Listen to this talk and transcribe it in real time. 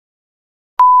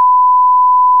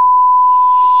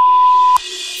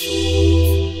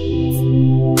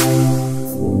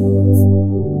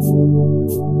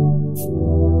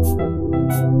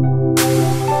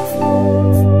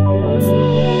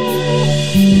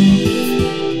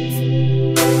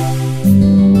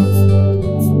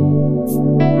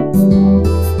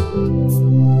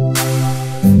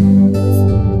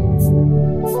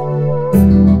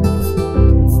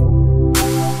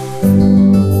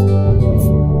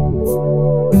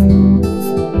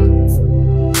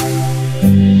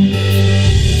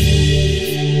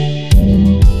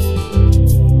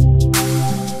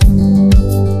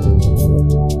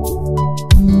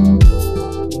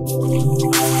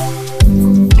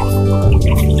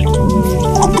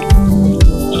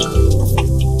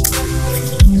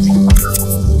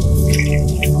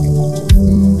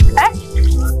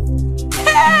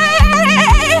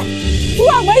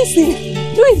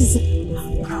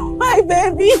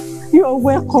You're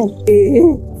welcome.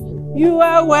 You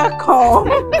are welcome.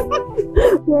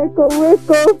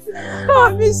 welcome.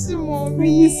 I miss you, Mommy. I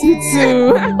miss you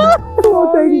too.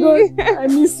 Oh, thank God. I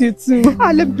miss you too.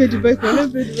 Let me be the best.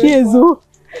 Yes, oh.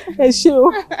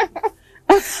 Show.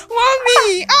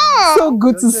 Mommy! So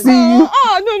good to see you.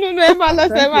 No, Emma,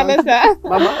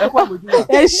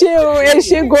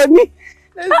 Eshe Goni.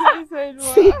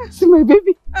 See my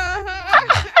baby.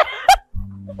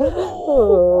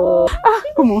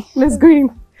 Come on, let's go in.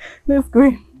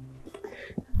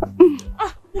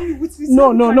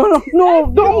 No,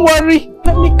 don't worry.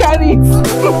 Let me carry it.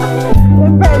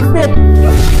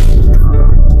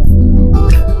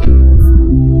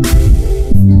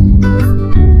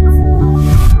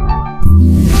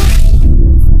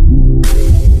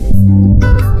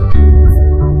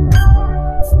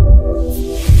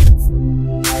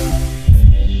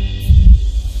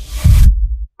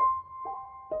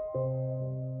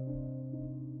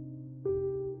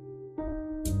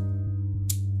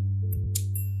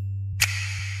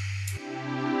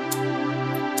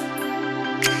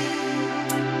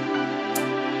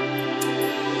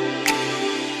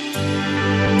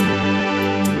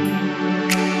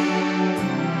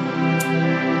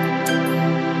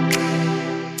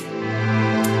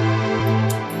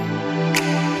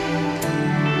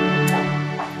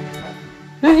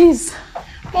 Please.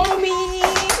 Mommy!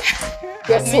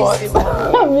 Guess what?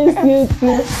 I miss you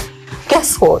too.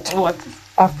 Guess what? What?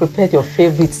 I've prepared your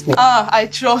favorite meal. I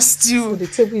trust you. The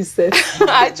table is set.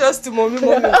 I trust you, Mommy.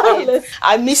 Wait.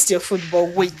 I missed your food,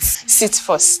 but wait. Sit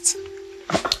first.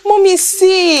 Mommy,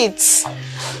 sit.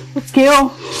 Okay.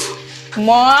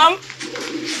 Mom.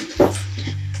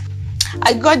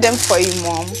 I got them for you,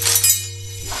 Mom.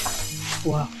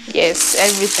 Wow. Yes,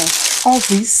 everything. All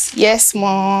this? Yes,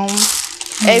 Mom.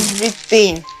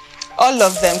 Everything. All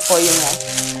of them for you, Mom.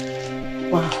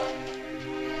 Wow.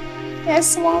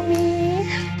 Yes, Mommy.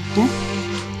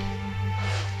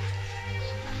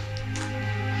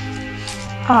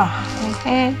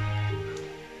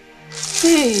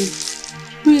 Hey,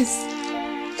 please.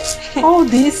 All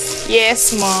this?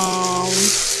 Yes, Mom.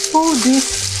 All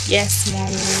this? Yes,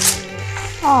 Mommy.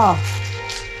 Wow.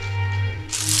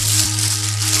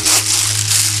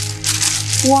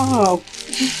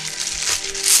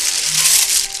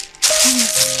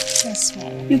 Yes,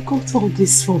 Mom. You got all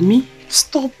this for me?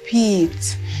 Stop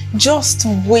it. Just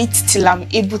wait till I'm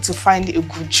able to find a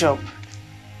good job.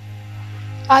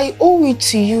 I owe it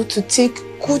to you to take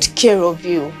good care of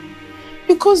you.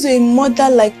 Because you're a mother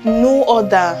like no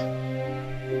other.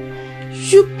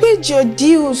 You paid your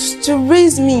dues to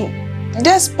raise me,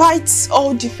 despite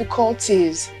all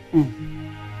difficulties.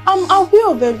 I'm aware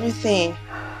of everything.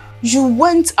 You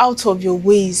went out of your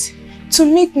ways to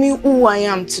make me who I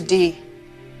am today.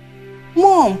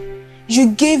 Mom,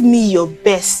 you gave me your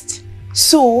best,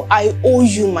 so I owe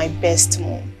you my best,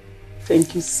 Mom.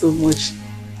 Thank you so much.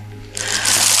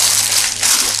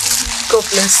 God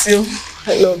bless you.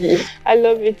 I love you. I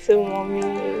love you too, Mommy.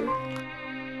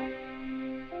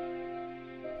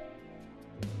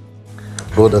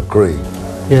 Brother Craig.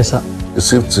 Yes, sir. You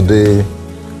see, today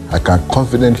I can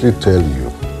confidently tell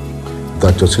you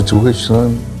that your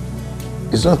situation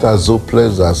is not as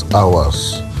hopeless as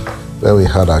ours when we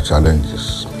had our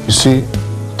challenges. You see,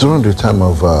 during the time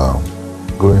of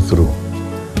going through,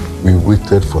 we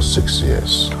waited for 6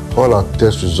 years. All our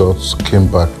test results came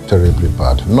back terribly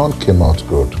bad. None came out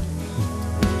good.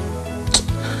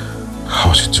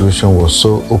 Our situation was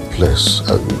so hopeless.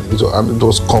 And it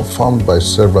was confirmed by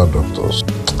several doctors.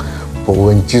 But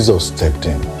when Jesus stepped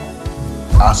in,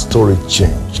 our story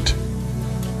changed.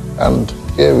 And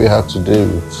here we are today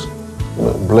with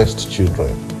blessed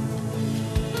children.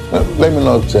 Let me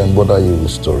not bother you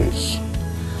with stories.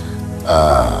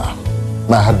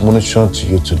 My admonition to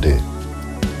you today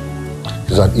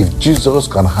is that if Jesus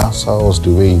can answer us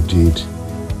the way he did,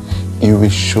 he will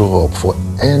show up for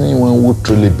anyone who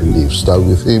truly believes that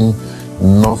with him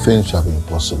nothing shall be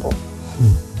impossible.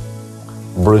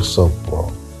 Brace up,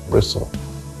 bro. Brace up.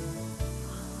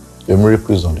 Your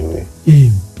miracle is on the way.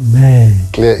 Amen.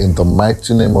 Clear in the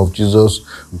mighty name of Jesus,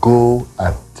 go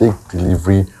and take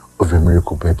delivery of your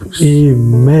miracle babies.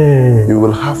 Amen. You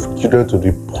will have children to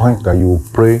the point that you will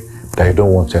pray that you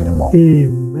don't want anymore.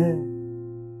 Amen.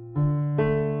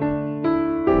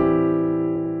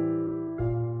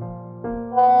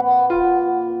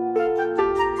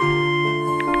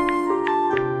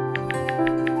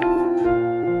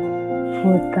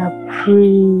 For the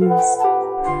praise.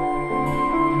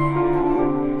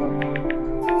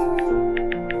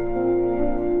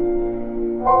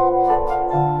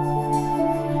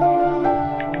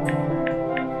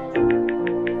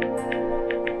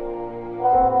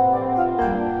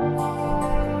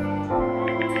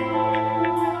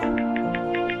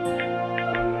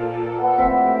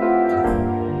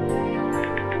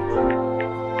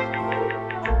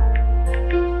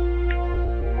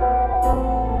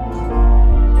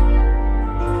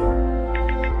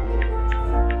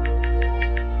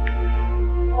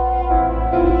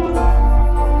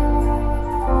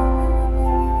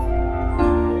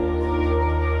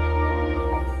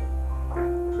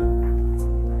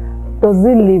 Does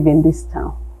he live in this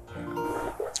town?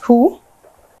 Who?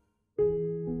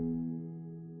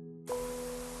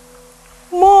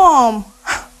 Mom!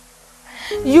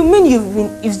 You mean you've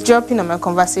been eavesdropping on my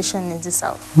conversation in this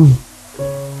house?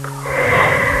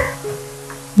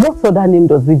 What other name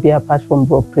does he bear apart from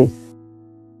Bro Praise?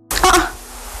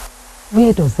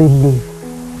 Where does he live?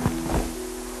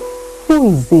 Who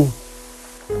is he?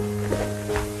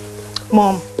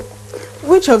 Mom,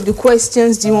 which of the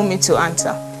questions do you want me to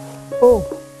answer? Oh,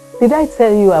 did I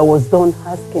tell you I was done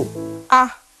asking?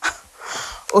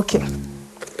 Okay.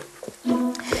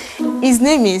 His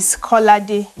name is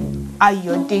Kolade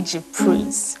Ayodeji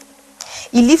Praise.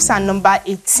 He lives at number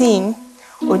 18,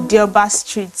 Odelba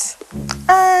Street.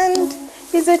 And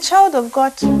he's a child of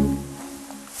God.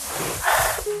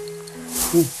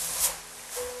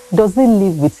 Does he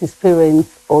live with his parents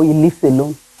or he lives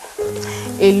alone?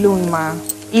 Alone, ma.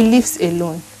 He lives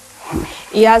alone.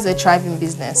 He has a thriving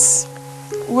business.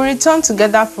 We returned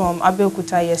together from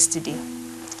Abeokuta yesterday.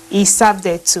 He served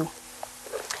there too.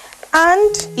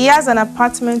 And he has an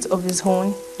apartment of his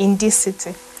own in this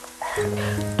city.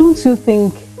 Don't you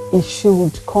think he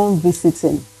should come visit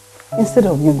him instead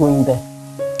of you going there?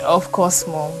 Of course,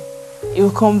 Mom. He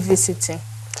will come visiting.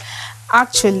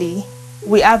 Actually,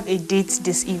 we have a date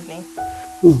this evening.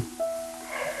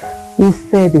 You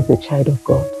said he's a child of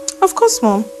God. Of course,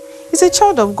 Mom. He's a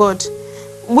child of God.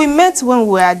 We met when we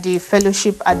were at the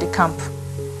fellowship at the camp.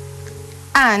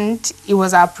 And he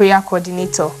was our prayer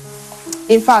coordinator.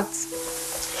 In fact,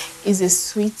 he's a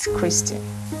sweet Christian.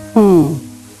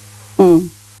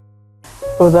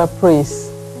 Brother Praise,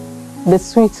 the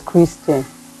sweet Christian.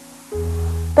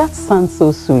 That sounds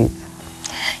so sweet.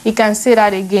 You can say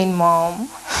that again, Mom.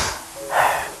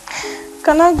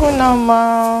 Can I go now,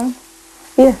 Mom?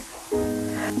 Yes.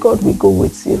 God will go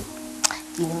with you.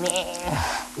 Amen.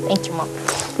 Thank you, Mom.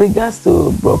 Regards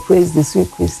to Bro Praise, the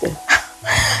sweet Christian.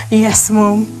 Yes,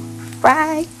 Mom.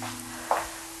 Bye.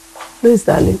 Please,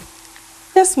 darling.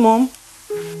 Yes, Mom.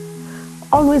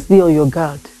 Always be on your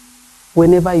guard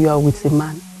whenever you are with a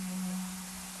man.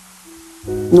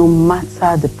 No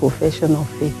matter the profession of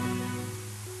faith.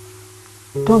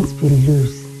 Don't be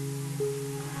loose.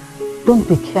 Don't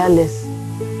be careless.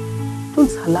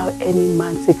 Don't allow any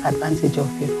man take advantage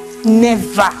of you.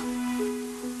 Never.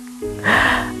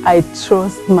 I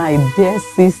trust my dear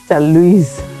sister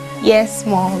Louise. Yes,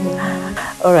 Mom.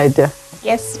 All right, dear.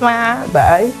 Yes, Ma.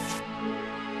 Bye.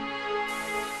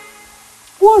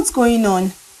 What's going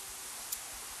on?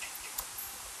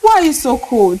 Why are you so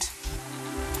cold?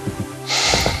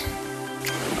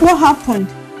 What happened?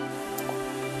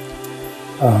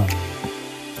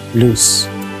 Luz,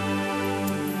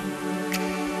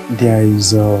 there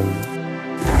is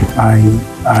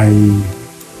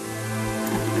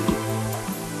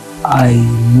I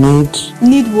need...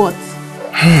 Need what?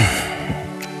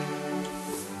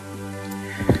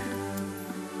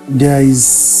 There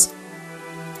is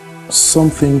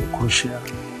something crucial,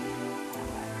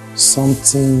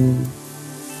 something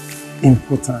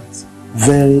important,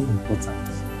 very important,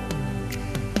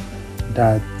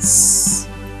 that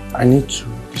I need to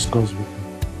discuss with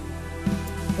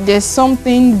you. There's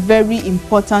something very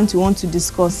important you want to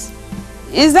discuss.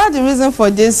 Is that the reason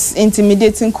for this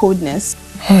intimidating coldness?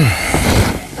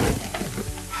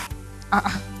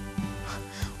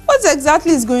 What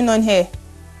exactly is going on here?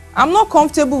 I'm not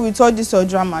comfortable with all this or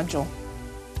drama, Joe.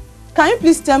 Can you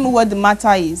please tell me what the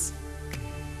matter is?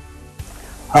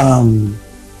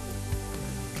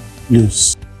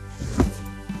 Luz,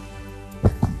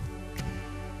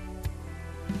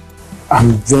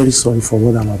 I'm very sorry for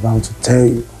what I'm about to tell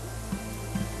you.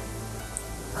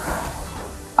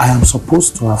 I am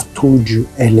supposed to have told you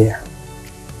earlier,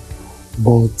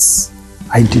 but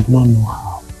I did not know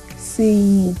how.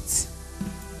 Say it.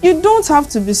 You don't have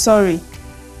to be sorry.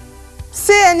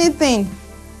 Say anything.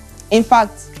 In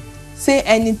fact, say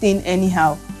anything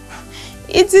anyhow.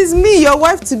 It is me, your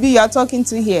wife-to-be, you are talking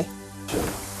to here.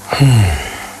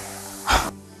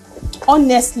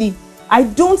 Honestly, I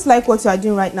don't like what you are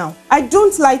doing right now. I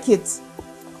don't like it.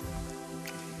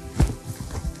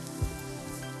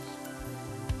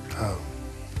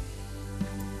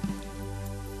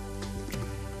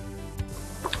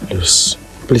 Luz,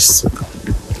 please sit down.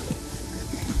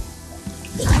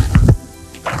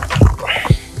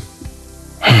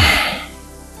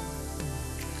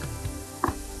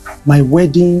 My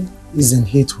wedding is in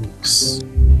 8 weeks.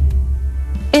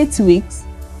 8 weeks?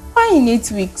 Why in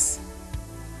 8 weeks?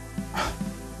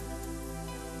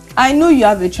 I know you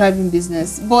have a thriving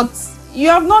business, but you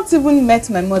have not even met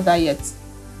my mother yet.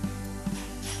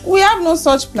 We have no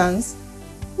such plans.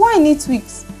 Why in 8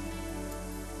 weeks?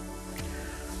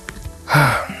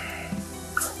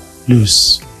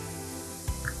 Luz,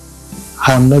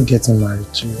 I am not getting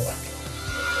married to you.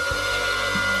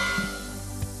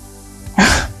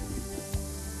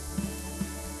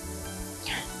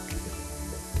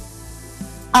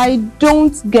 I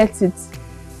don't get it.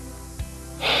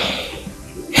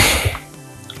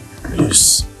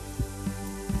 Luz,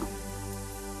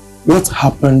 what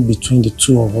happened between the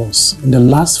two of us in the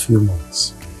last few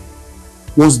months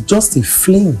was just a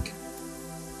fling.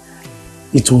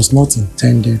 It was not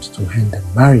intended to end the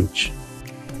marriage.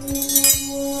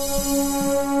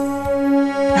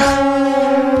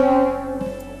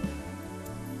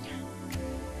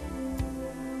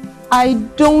 I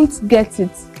don't get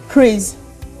it. Praise.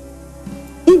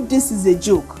 If this is a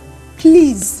joke,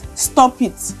 please stop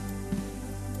it.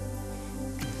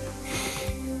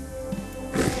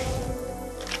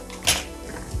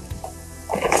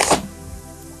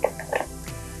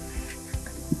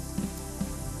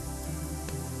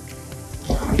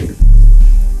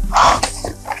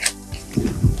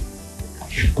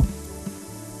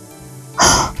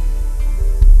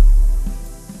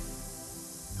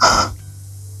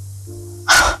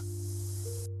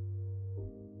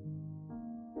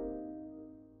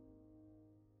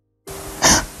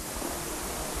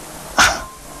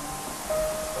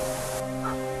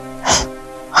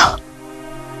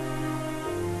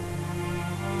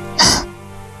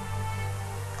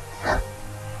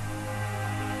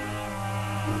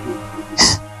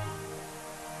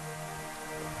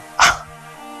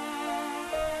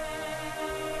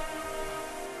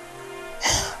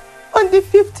 On the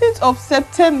 15th of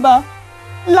September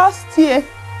last year,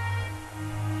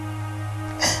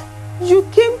 you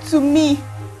came to me.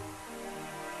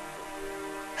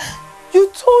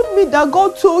 You told me that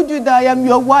God told you that I am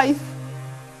your wife.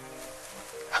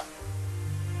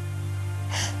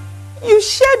 You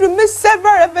shared with me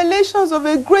several revelations of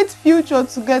a great future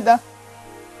together.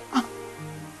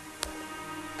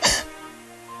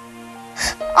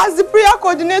 As the prayer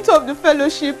coordinator of the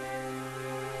fellowship,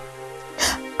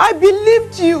 I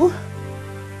believed you.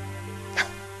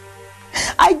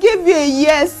 I gave you a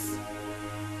yes.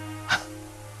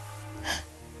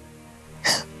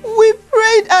 We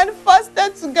prayed and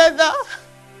fasted together,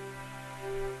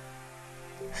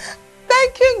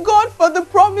 thanking God for the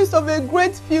promise of a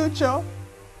great future.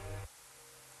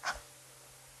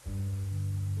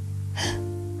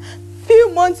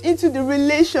 Few months into the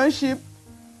relationship,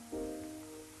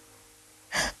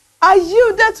 I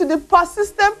yielded to the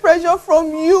persistent pressure from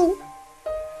you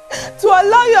to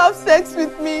allow you to have sex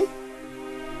with me.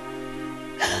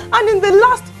 And in the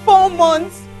last 4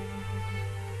 months,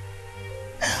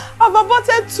 I've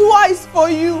aborted twice for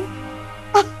you.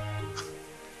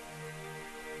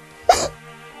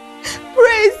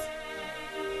 Praise.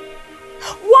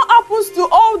 What happens to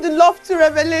all the lofty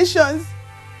revelations?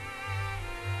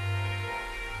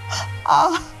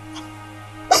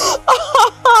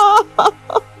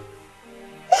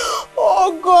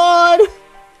 Oh God,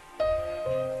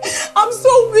 I'm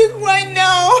so weak right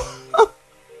now.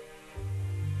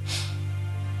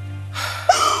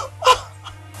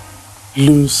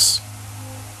 Luz,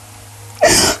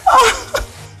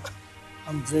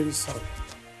 I'm very sorry.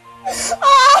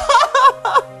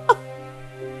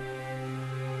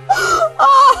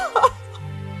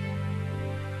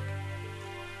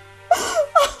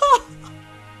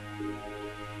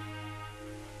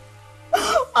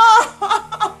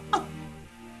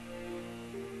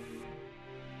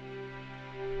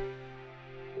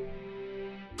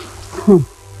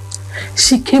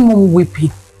 She came home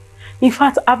weeping. In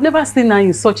fact, I've never seen her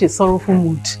in such a sorrowful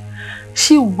mood.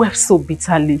 She wept so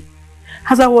bitterly.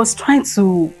 As I was trying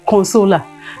to console her,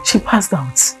 she passed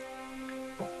out.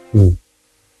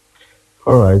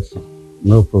 All right,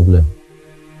 no problem.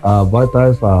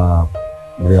 Vitals are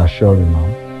reassuring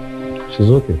now. She's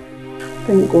okay.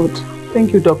 Thank God.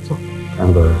 Thank you, doctor.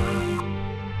 And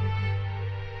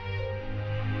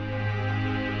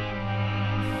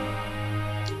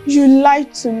You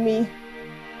lied to me.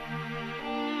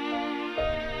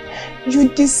 You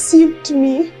deceived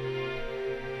me.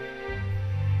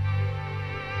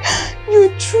 You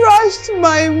trashed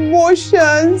my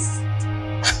emotions.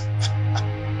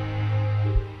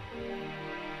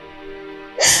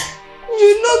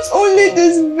 You not only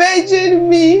disvirgined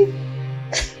me,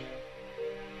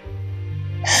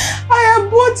 I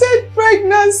aborted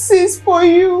pregnancies for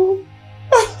you.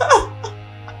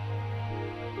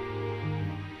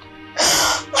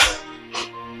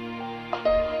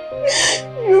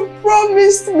 You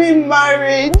promised me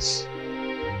marriage.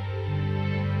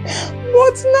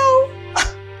 What now?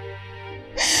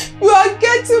 You are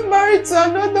getting married to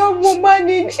another woman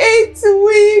in 8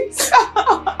 weeks.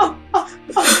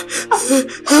 Mommy!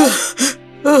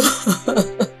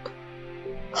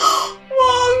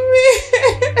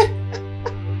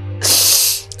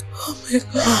 Oh my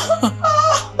God.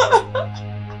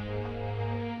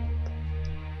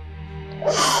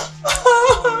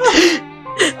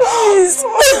 Please.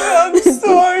 I'm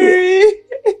sorry.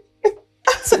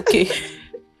 It's okay.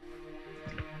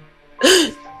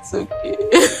 It's okay.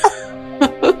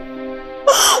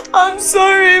 I'm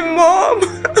sorry, Mom.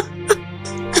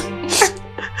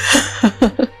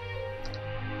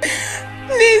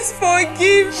 Please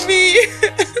forgive me.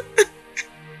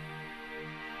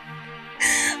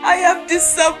 I have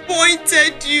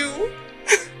disappointed you.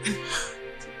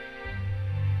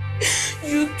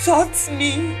 You taught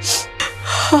me.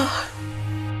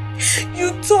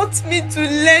 You taught me to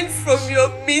learn from your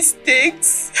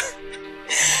mistakes.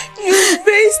 You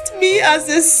raised me as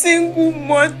a single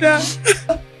mother.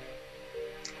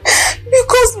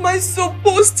 Because my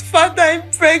supposed father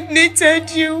impregnated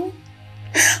you,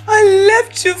 I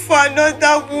left you for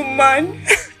another woman.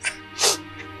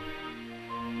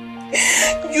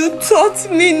 You taught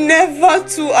me never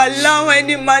to allow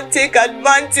any man take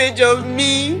advantage of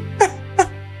me.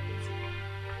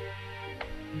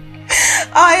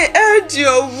 I heard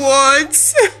your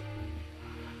words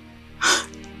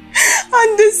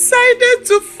and decided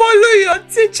to follow your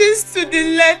teachings to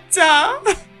the letter.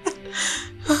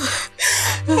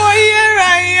 For here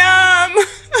I am.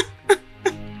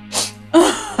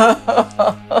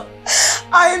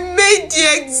 I made the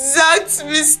exact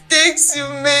mistakes you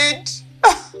made.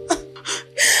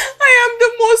 I am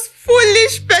the most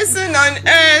foolish person on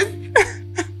earth.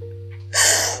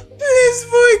 Please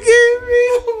forgive me.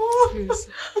 Please.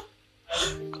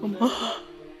 Come on.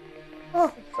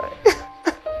 Oh, sorry.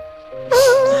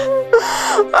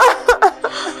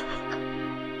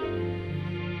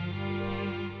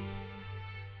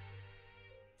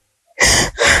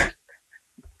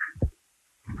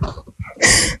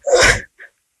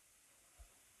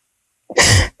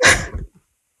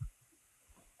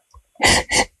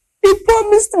 He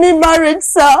promised me marriage,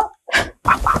 sir.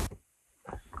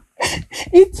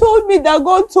 He told me that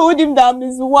God told him that I'm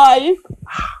his wife.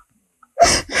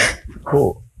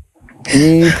 Oh,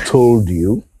 he told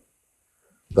you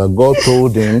that God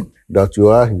told him that you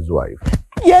are his wife?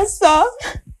 Yes, sir.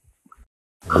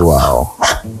 Wow.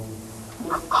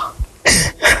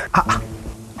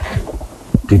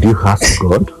 Did you ask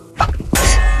God?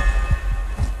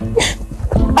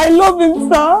 I love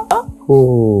him, sir.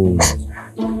 Oh,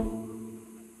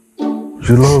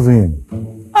 you love him?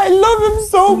 I love him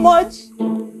so much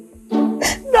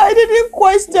that I didn't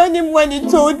question him when he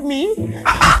told me.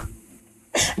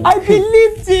 I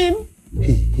believed him.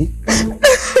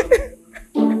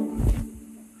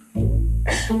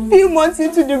 Few months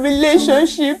into the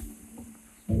relationship,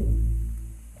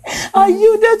 I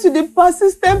yielded to the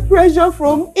persistent pressure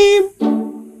from him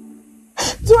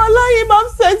to allow him to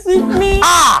have sex with me.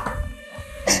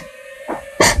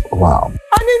 Wow.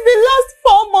 And in the last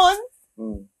 4 months,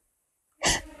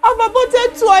 I've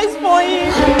aborted twice for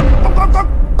him.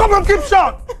 Come on, keep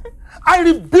short. I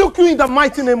rebuke you in the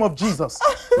mighty name of Jesus.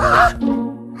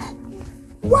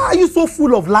 Why are you so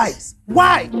full of lies?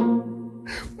 Why?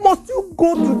 Must you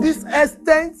go to this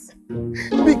extent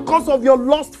because of your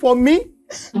lust for me?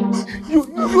 You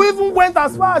even went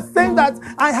as far as saying that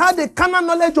I had a carnal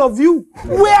knowledge of you.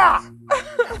 Where?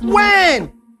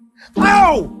 When?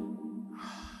 How?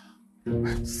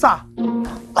 Sir,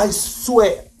 I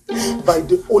swear by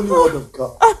the holy word of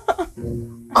God,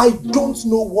 I don't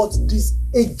know what this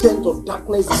agent of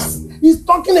darkness is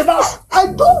talking about.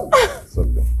 I don't. It's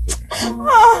okay.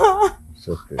 It's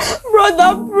okay.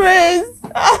 Brother Praise.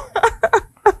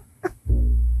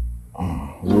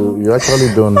 You actually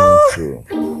don't need to.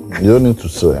 You don't need to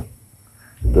swear.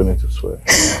 You don't need to swear.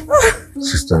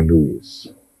 Sister Louise.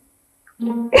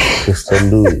 Sister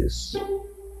Louise.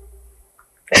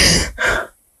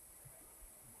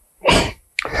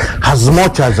 As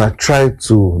much as I try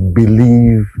to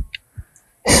believe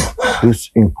this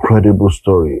incredible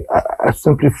story, I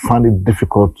simply find it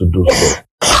difficult to do so.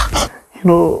 You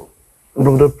know,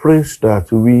 the priest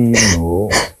that we know,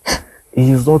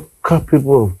 he is not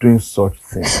capable of doing such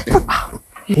things.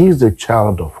 He is a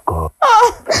child of God.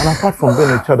 And apart from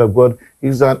being a child of God,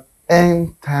 he's an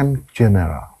end-time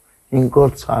general in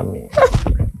God's army.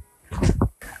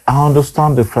 I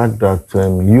understand the fact that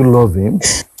you love him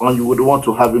and you would want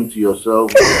to have him to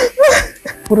yourself.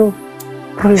 But the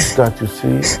priest that you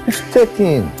see is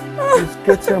taking. He's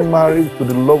getting married to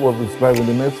the love of his life in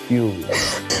the next few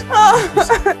weeks.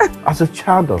 As a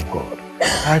child of God,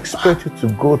 I expect you to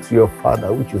go to your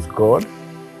father, which is God,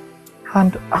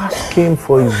 and ask him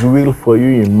for his will for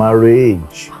you in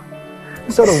marriage,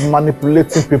 instead of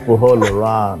manipulating people all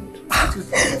around.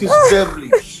 It is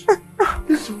devilish.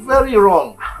 It's very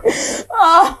wrong.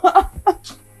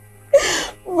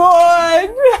 God,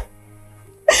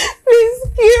 please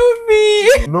kill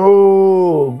me.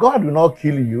 No, God will not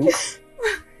kill you.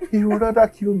 He would rather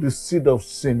kill the seed of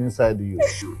sin inside you.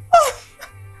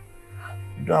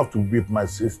 You don't have to weep, my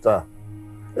sister.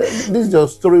 This your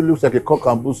story looks like a cock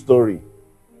and bull story.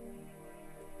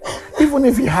 Even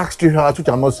if he asked you out, which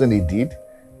I'm not saying he did,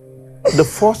 the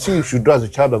first thing you should do as a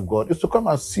child of God is to come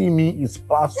and see me, his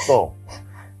pastor.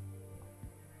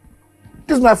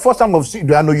 This is my first time of seeing you.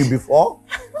 Do I know you before?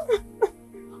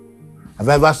 Have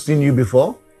I ever seen you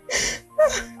before?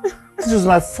 This is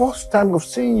my first time of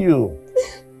seeing you.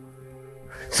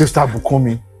 Sister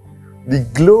Bukomi, the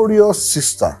glorious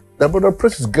sister that Brother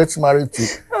Praise gets married to,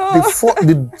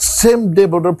 the same day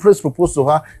Brother Praise proposed to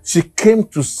her, she came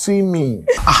to see me.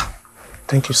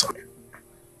 Thank you, sir.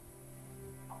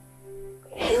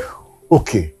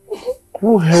 Okay.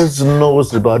 Who else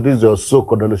knows about this your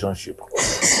so-called relationship?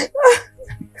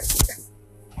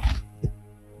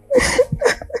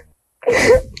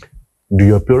 Do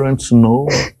your parents know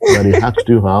that he asked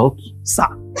you out? Sir,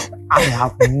 I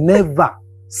have never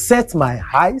set my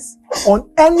eyes on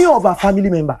any of our family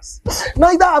members.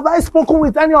 Neither have I spoken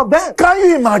with any of them. Can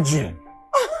you imagine?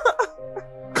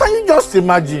 Can you just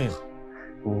imagine?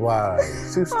 Why?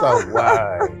 Sister,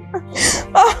 why?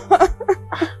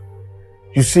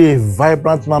 You see a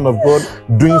vibrant man of God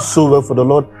doing so well for the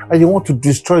Lord, and you want to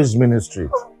destroy his ministry.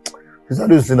 Sister,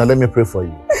 listen, let me pray for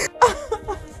you.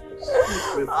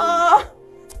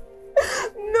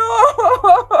 No.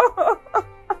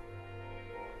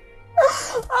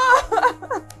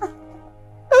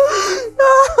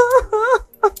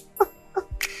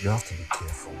 You have to be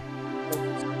careful.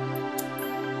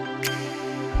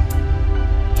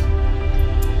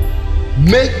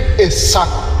 Make a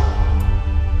circle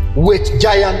with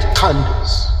giant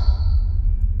candles.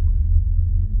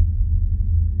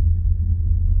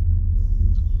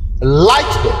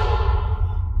 Light them.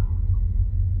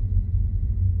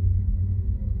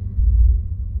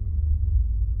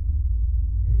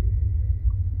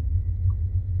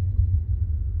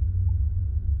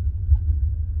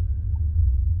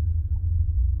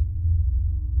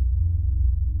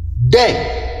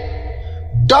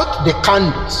 Then dot the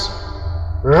candles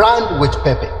round with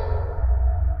pepper.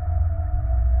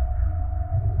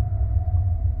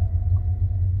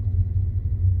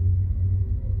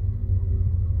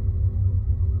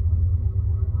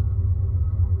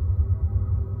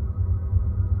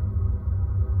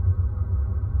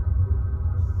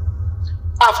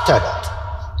 After that,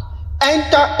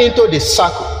 enter into the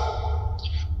circle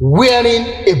wearing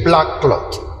a black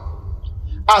cloth.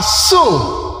 As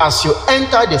soon as you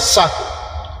enter the circle,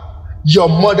 your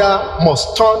mother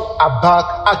must turn her back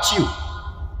at you.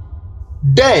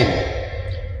 Then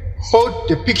hold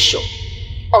the picture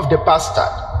of the bastard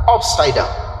upside down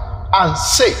and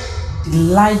say, The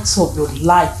lights of your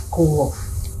life go off.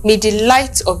 May the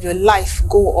light of your life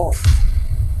go off.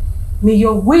 May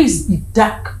your ways be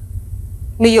dark.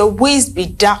 May your ways be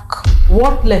dark,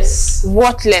 worthless,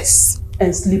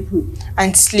 and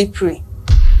slippery.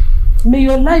 May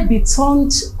your life be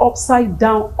turned upside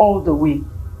down all the way.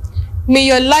 May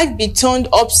your life be turned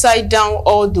upside down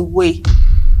all the way.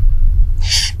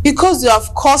 Because you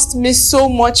have caused me so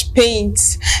much pain,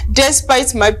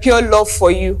 despite my pure love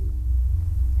for you.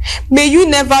 May you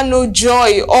never know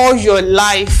joy all your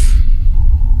life.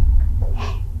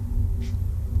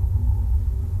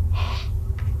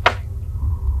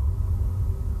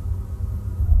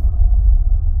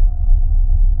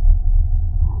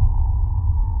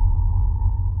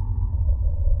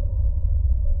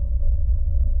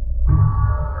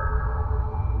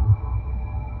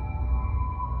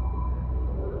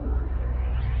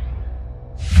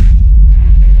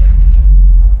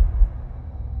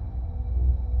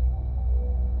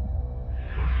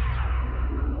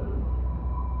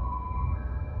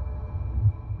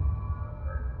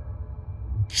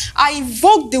 I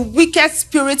invoke the wicked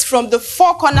spirits from the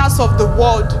four corners of the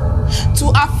world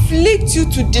to afflict you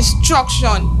to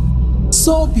destruction.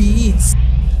 So be it.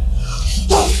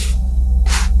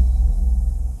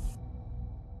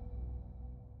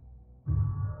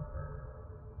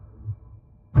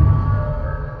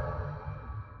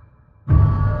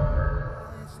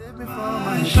 Save me from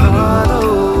my shadow.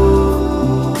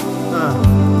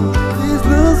 Please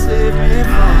don't save me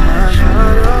from my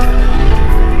shadow.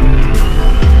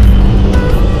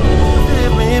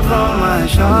 Save me from my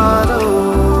shadow.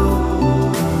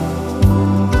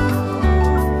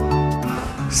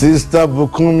 Sister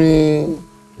Bukumi,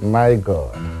 my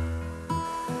God.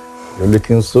 You're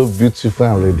looking so beautiful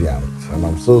and radiant. And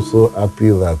I'm so happy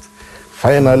that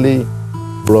finally,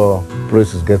 bro,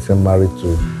 Praise is getting married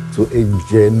to a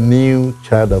genuine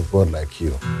child of God like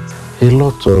you. A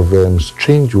lot of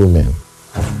strange women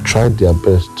have tried their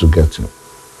best to get him.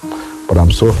 But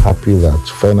I'm so happy that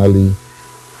finally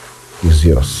he's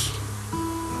yours.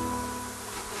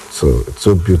 So it's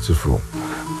so beautiful.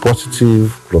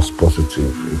 Positive plus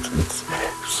positive. It's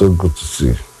so good to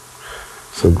see.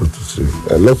 So good to see.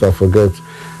 Lest I forget,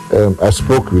 I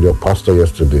spoke with your pastor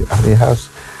yesterday, and he has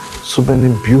so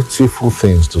many beautiful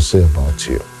things to say about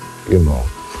you, you know.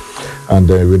 And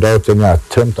without any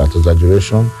attempt at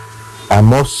exaggeration, I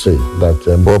must say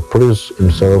that Bob Praise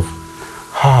himself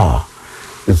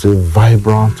is a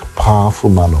vibrant, powerful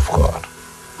man of God.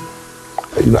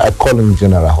 You know, I call him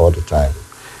General all the time.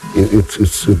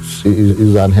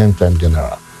 He's an end-time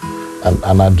general.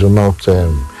 And I do not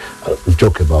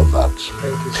joke about that.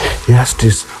 Thank you, sir. He has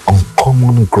this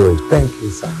uncommon grace. Thank you,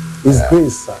 sir. His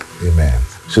grace, sir. Amen.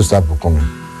 Sister Bukumi,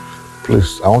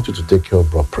 please, I want you to take care of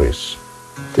Bro Praise.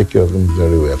 Take care of him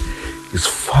very well. His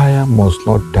fire must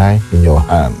not die in your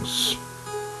hands.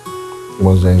 You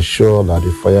must ensure that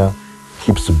the fire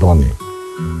keeps burning.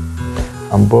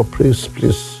 And Bro Praise,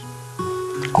 please,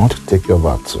 I want to take care of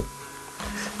that too.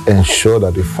 Ensure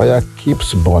that the fire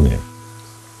keeps burning.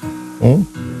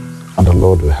 And the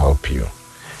Lord will help you.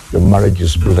 Your marriage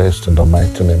is blessed in the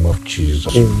mighty name of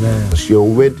Jesus. Amen. Your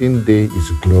wedding day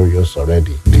is glorious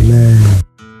already. Amen.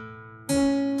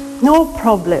 No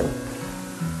problem.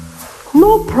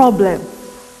 No problem.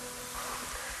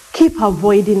 Keep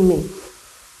avoiding me.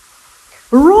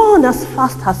 Run as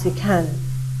fast as you can.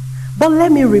 But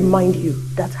let me remind you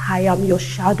that I am your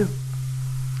shadow.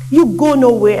 You go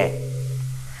nowhere.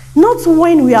 Not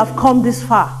when we have come this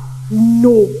far.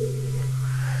 No.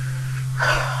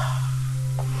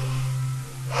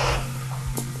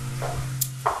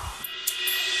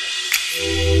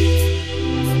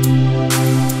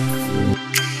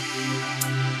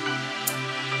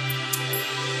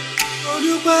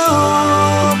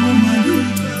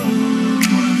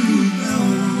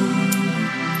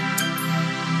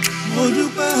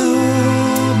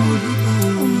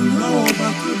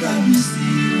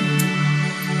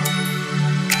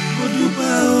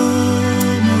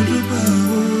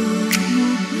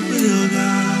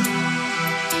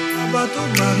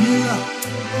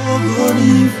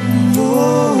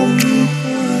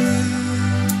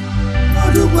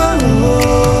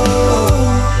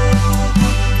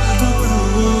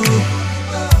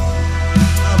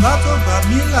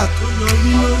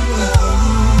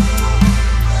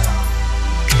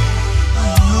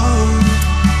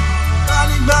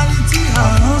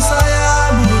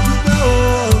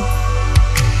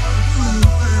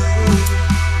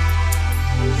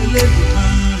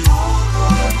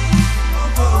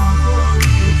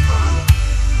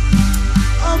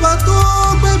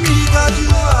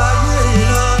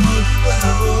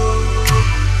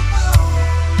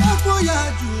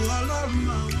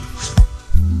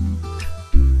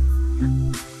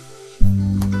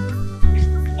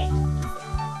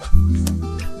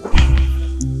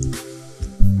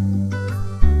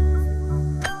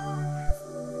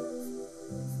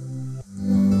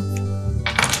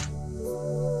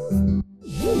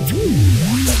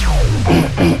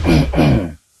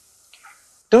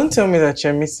 Don't tell me that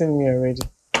you're missing me already.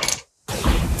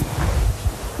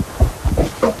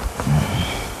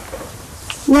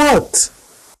 What?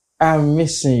 I'm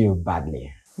missing you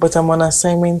badly. But I'm on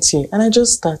assignment here and I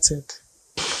just started.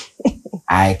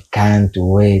 I can't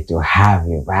wait to have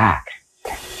you back.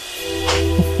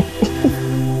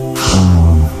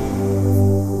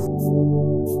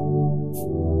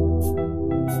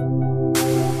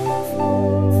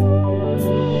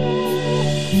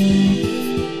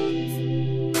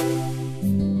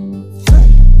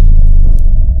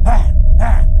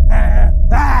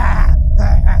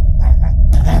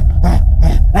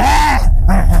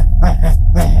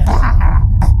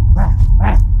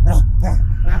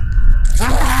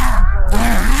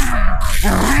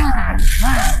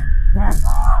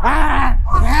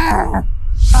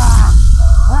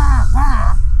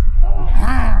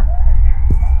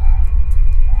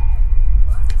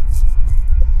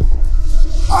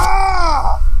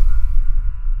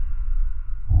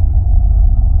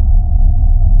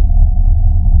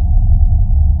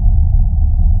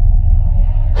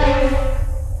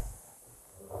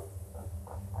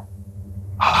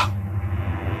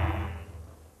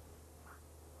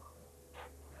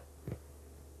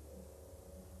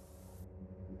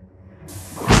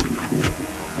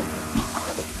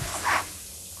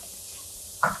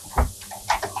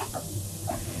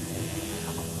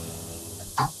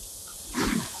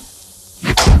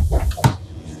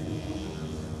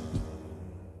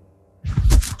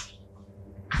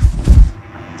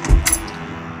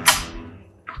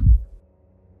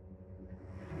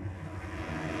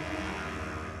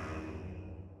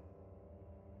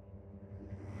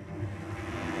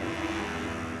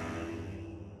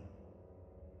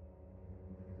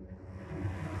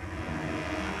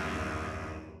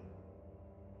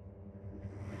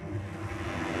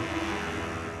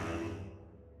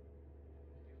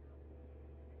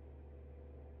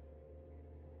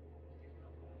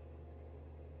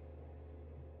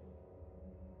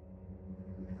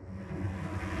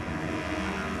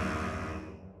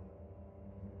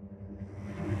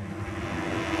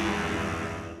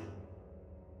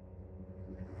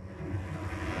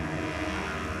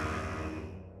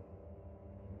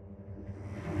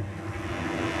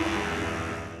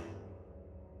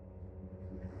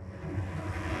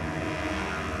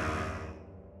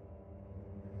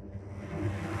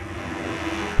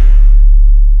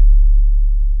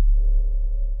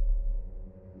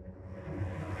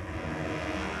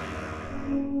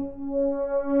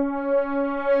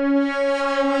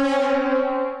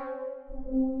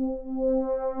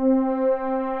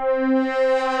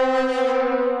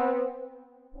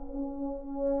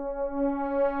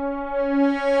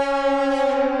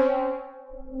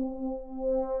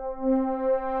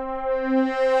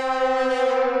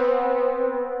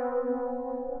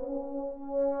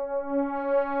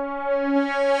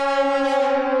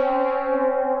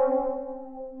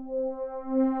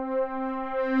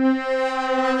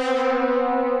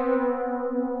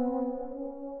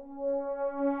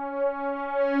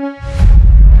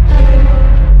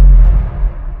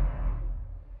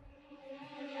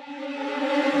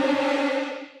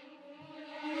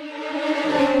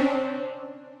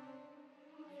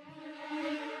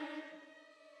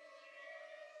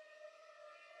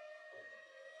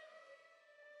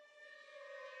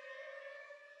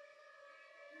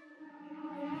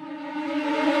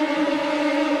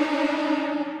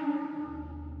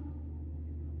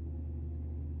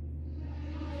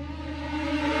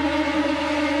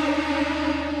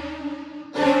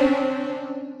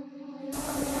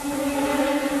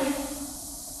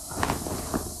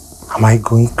 Am I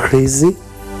going crazy?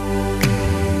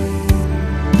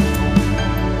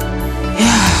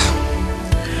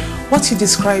 What you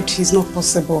described is not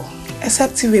possible,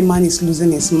 except if a man is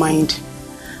losing his mind.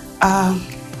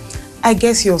 I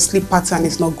guess your sleep pattern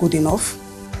is not good enough.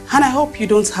 And I hope you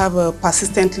don't have a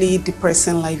persistently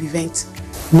depressing life event.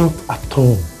 Not at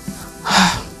all.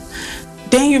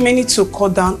 Then you may need to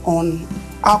cut down on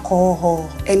alcohol or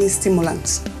any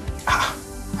stimulants.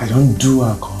 I don't do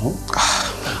alcohol.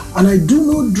 And I do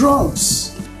no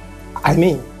drugs. I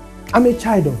mean, I'm a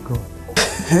child of God.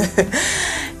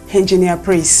 Engineer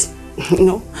Praise, you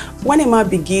know, when a man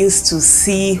begins to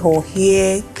see or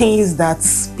hear things that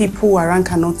people around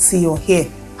cannot see or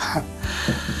hear,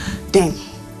 then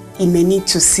he may need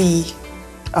to see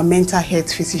a mental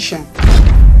health physician.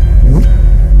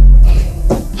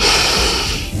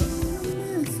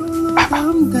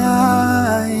 I'm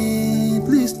dying.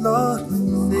 Please, Lord,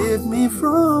 save me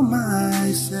from myself.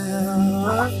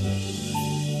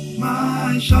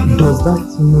 My shadow. Does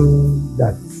that mean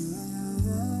that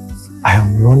I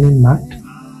am running mad?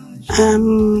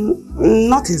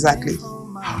 Not exactly.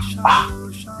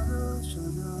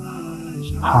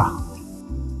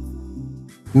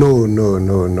 No.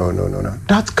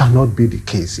 That cannot be the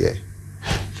case here.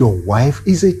 Your wife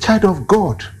is a child of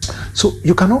God. So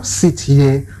you cannot sit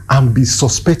here and be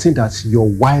suspecting that your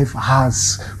wife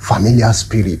has familiar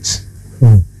spirits.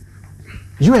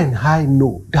 You and I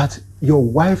know that your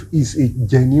wife is a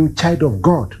genuine child of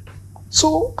God.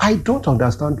 So I don't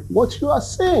understand what you are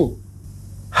saying.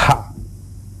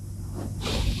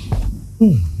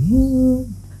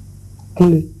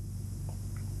 Only,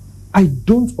 I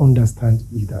don't understand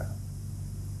either.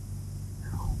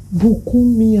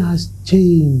 Bukumi has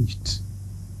changed.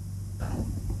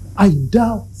 I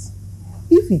doubt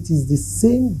if it is the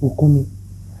same Bukumi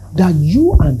that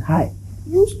you and I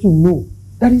used to know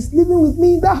that is living with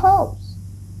me in the house.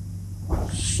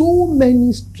 So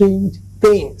many strange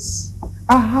things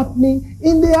are happening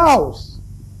in the house.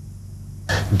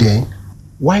 Then,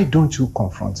 why don't you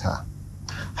confront her?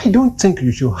 I don't think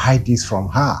you should hide this from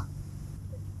her.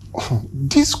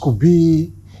 This could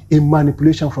be a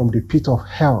manipulation from the pit of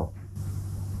hell.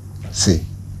 See,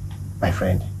 my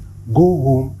friend, go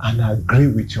home and agree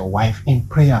with your wife in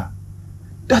prayer.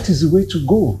 That is the way to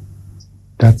go.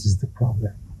 That is the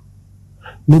problem.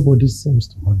 Nobody seems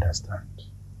to understand.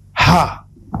 Ha!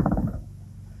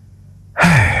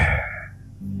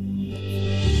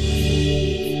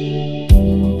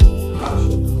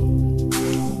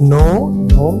 No.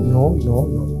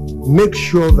 Make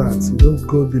sure that you don't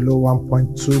go below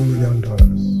 $1.2 million.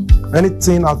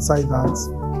 Anything outside that,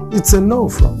 it's a no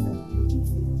from me.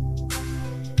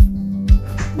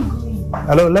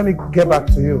 Hello, let me get back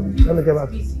to you.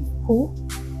 Who?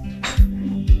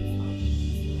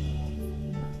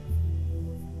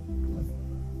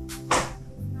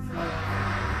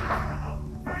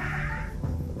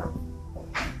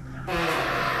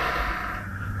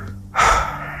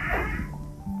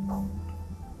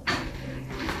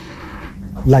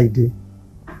 Lady,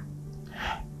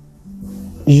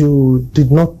 you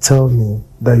did not tell me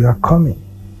that you are coming.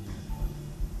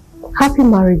 Happy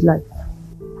married life.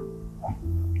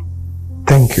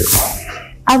 Thank you.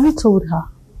 Have you told her?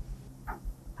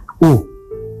 Who?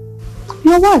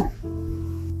 Your wife.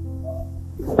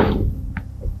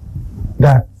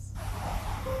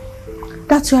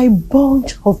 That you are a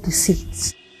bunch of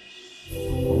deceit.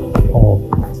 Oh.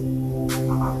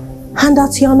 And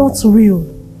that you are not real.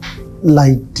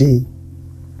 Lady,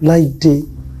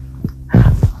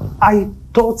 I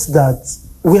thought that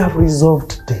we have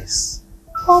resolved this.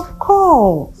 Of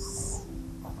course.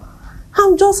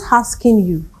 I'm just asking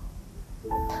you.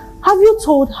 Have you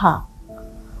told her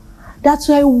that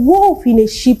you are a wolf in a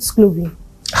sheep's clothing?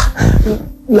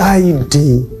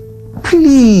 Lady,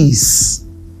 please.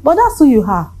 But that's who you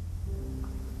are.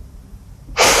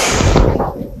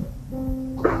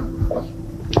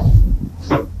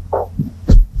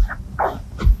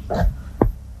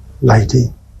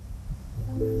 Lady,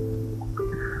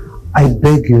 I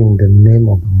beg you in the name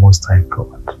of the Most High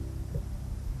God,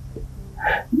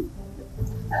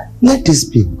 let this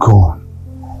be gone.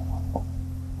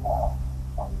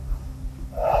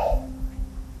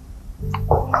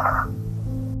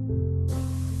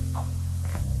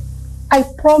 I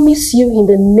promise you in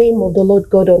the name of the Lord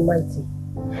God Almighty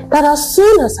that as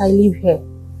soon as I leave here,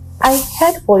 I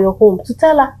head for your home to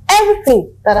tell her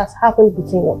everything that has happened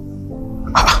between us.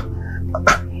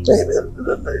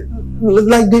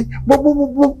 Like the...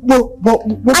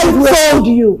 I told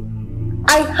you,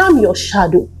 I am your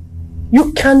shadow.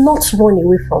 You cannot run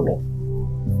away from me.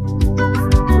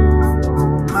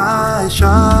 My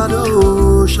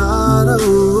shadow,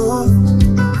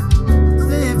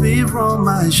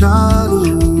 my shadow.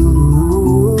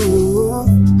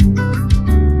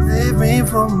 Save me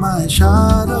from my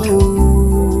shadow.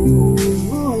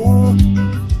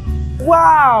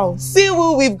 Wow, see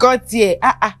who we've got here.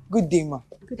 Good day, ma.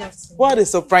 Good afternoon. What a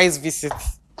surprise visit.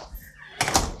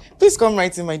 Please come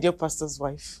right in, my dear pastor's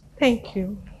wife. Thank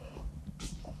you.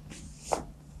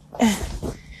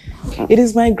 It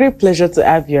is my great pleasure to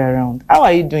have you around. How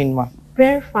are you doing, ma?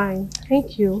 Very fine.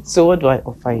 Thank you. So what do I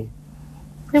offer you?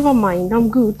 Never mind. I'm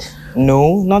good.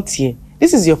 No, not here.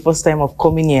 This is your first time of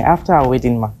coming here after our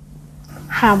wedding, ma.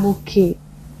 I'm okay.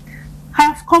 I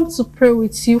have come to pray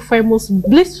with you for a most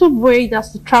blissful way that's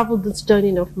to travel this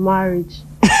journey of marriage.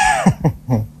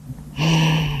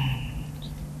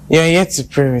 You're here to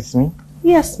pray with me?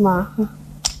 Yes, ma.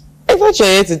 I thought you're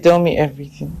here to tell me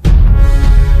everything.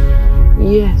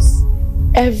 Yes,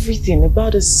 everything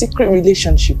about a secret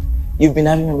relationship you've been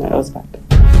having with my husband.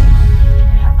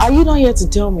 Are you not here to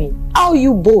tell me how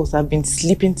you both have been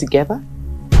sleeping together?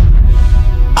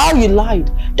 How you lied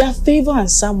that Favor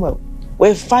and Samuel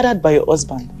were fathered by your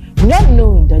husband, not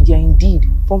knowing that they are indeed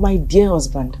for my dear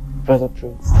husband, Brother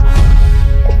Prince.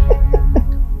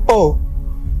 Oh,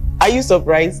 are you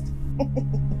surprised?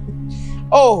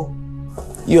 Oh,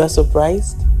 you are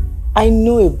surprised? I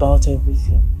know about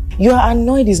everything. Your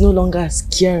annoyed is no longer as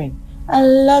caring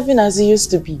and loving as he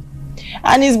used to be.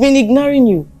 And he's been ignoring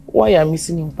you while you are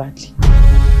missing him badly.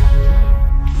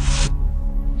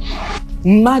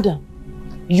 Madam,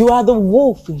 you are the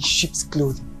wolf in sheep's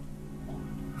clothing.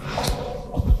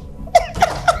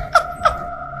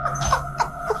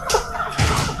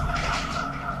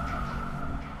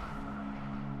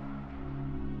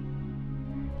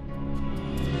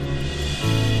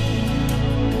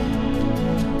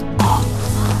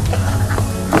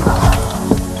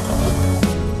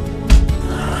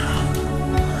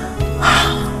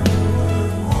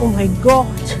 Oh my God.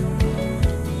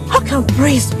 How can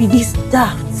Praise be this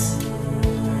daft?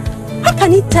 How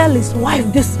can he tell his wife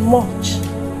this much?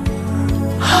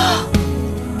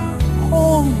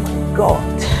 Oh my God.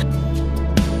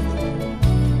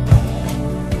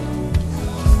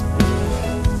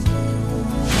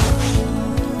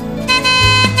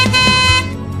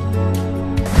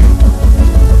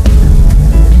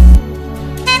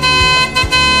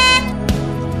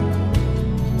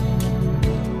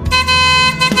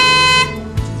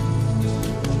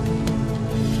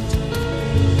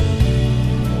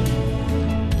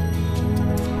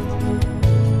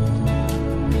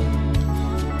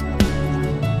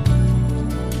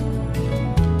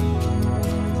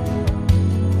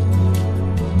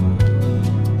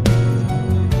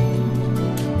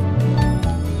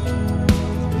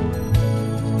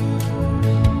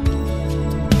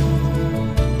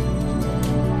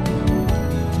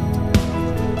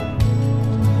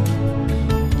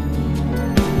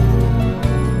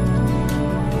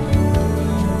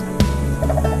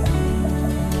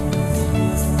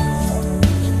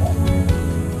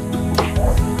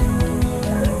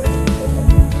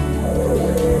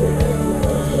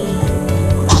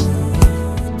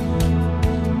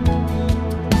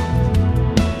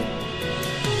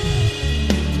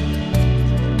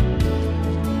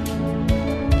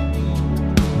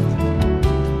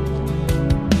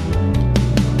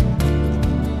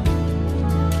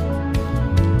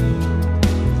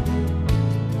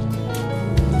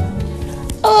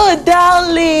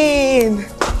 Darling!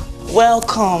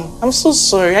 Welcome. I'm so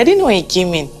sorry. I didn't know when you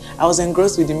came in. I was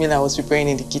engrossed with the meal I was preparing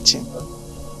in the kitchen.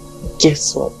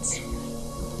 Guess what?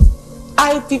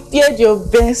 I prepared your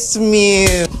best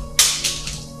meal.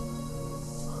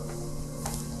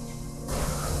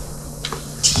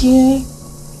 Dear,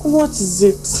 what is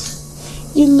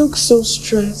it? You look so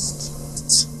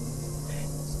stressed.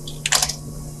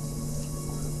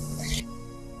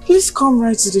 Please come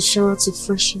right to the shower to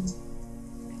freshen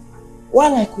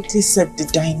while I quickly set the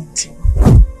dining table.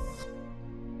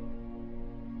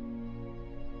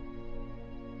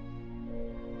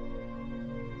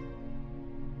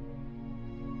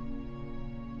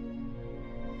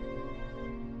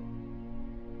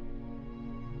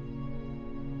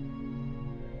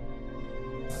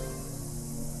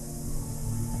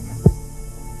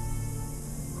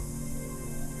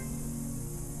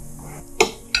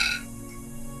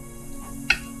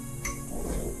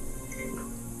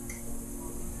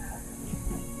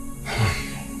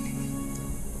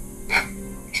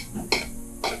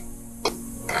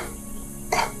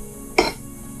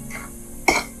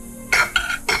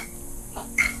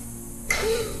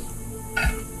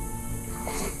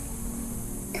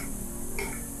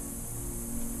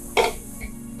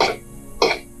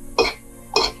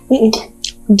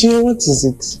 Dear, what is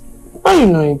it? Why are you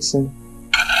not eating?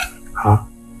 Huh?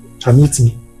 I'm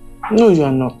eating. No, you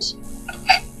are not.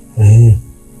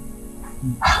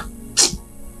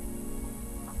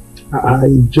 I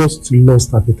just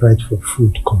lost appetite for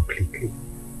food completely.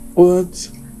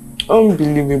 What?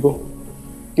 Unbelievable.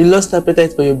 You lost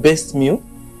appetite for your best meal?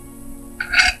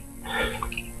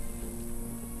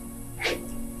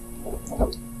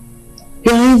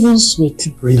 You're even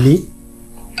sweating. Really?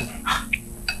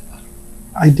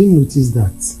 I didn't notice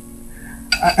that.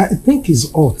 I think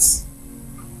it's hot.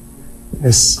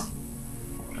 Yes.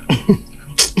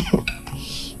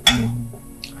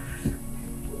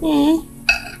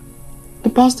 The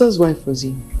pastor's wife was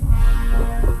in.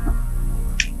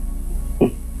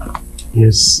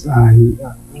 Yes,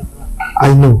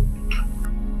 I know.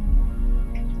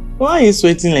 Why are you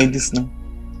sweating like this now?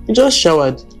 You just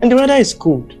showered and the weather is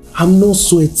cold. I'm not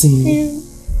sweating.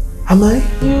 Am I?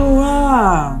 You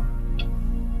are.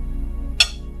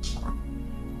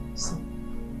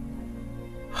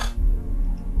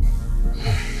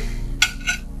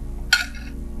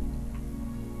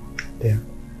 There.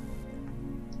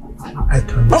 I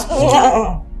can't.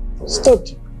 Stop.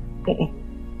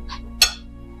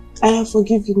 I have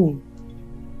forgiven you.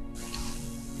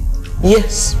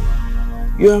 Yes,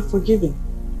 you are forgiven.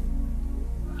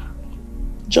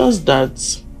 Just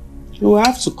that you will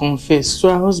have to confess to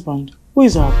our husband, who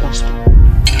is our pastor.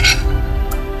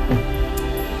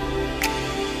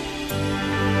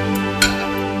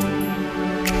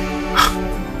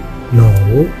 No.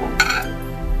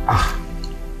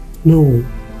 No.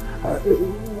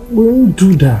 We won't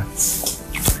do that.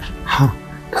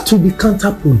 That will be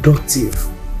counterproductive.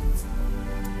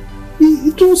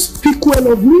 It won't speak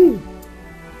well of me.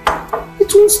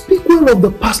 It won't speak well of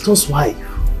the pastor's wife.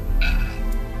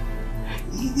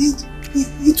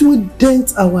 It will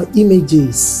dent our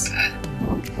images.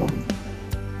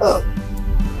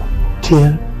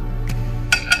 Dear,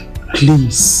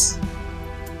 please.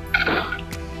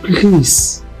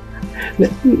 Please.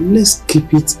 Let's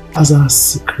keep it as our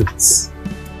secret.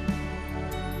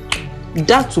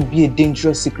 That would be a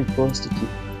dangerous secret for us to keep.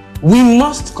 We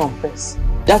must confess.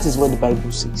 That is what the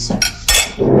Bible says.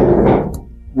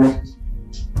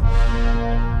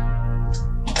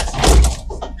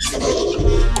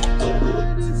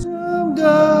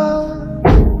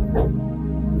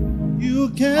 You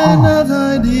cannot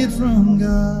hide it from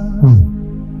God.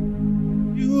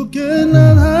 You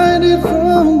cannot hide it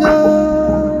from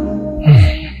God.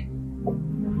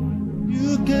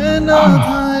 You cannot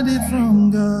hide it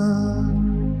from God.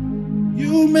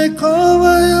 You may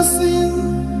cover your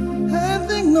sin and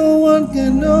think no one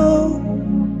can know.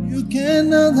 You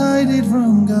cannot hide it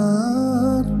from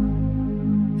God.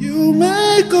 You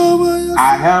may cover your sin.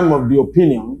 I am of the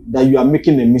opinion that you are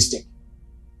making a mistake.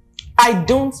 I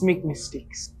don't make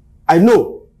mistakes. I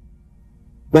know.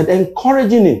 But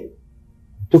encouraging him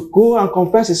to go and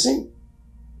confess his sin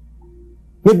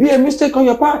may be a mistake on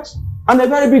your part, and a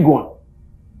very big one.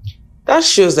 That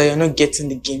shows that you're not getting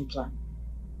the game plan.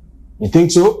 You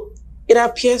think so? It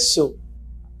appears so.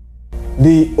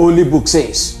 The Holy Book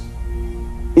says,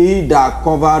 "He that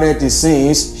covereth his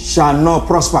sins shall not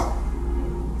prosper."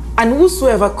 And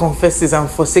whosoever confesses and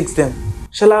forsakes them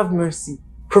shall have mercy.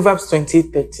 Proverbs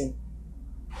 28:13.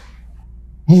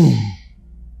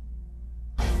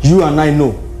 You and I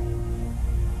know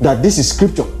that this is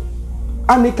scripture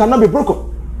and it cannot be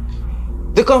broken.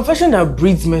 The confession that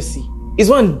breeds mercy is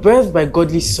one birthed by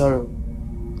godly sorrow.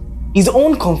 His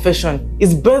own confession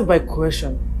is birthed by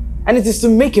coercion, and it is to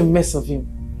make a mess of him.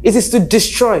 It is to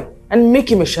destroy and make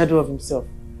him a shadow of himself.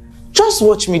 Just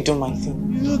watch me do my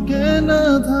thing. You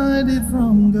cannot hide it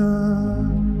from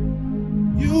God.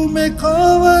 You may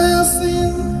cover your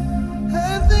sin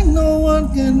and think no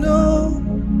one can know.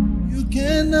 You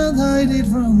cannot hide it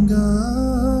from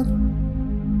God.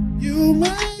 You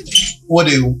may. What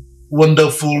a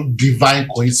wonderful divine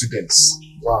coincidence.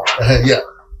 Wow. Yeah.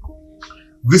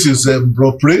 This is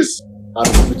bro praise and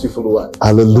a beautiful wife.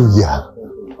 Hallelujah.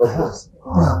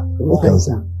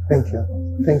 Thank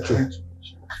you.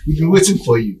 We've been waiting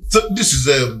for you. So this is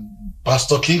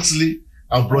Pastor Kingsley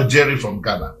and Bro Jerry from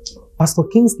Ghana. Pastor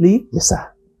Kingsley? Yes,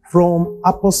 sir. From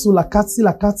Apostle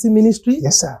Lakati Ministry?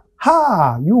 Yes, sir.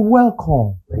 Ha! You're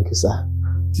welcome. Thank you, sir.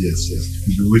 Yes.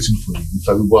 We've been waiting for you. In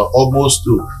fact, we were almost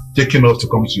taking off to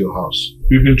come to your house.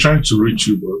 We've been trying to reach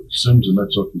you, but it seems the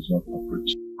network is not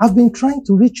cooperating. I've been trying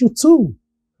to reach you too.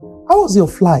 How was your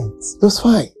flight? It was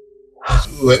fine.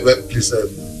 Well, please,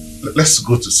 let's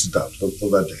go to sit down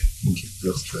over there. Okay.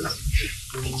 Just,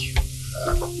 thank you.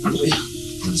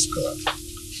 Praise God.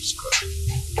 Praise God.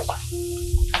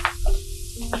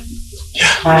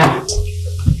 Yeah.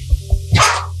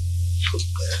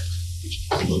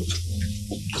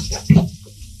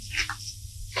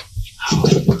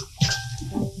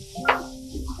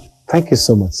 Thank you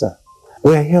so much, sir.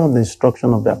 We're here on the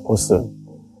instruction of the apostle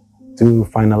to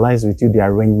finalize with you the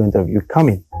arrangement of you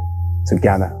coming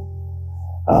together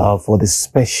for the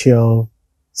special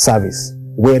service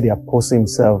where the apostle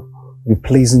himself will be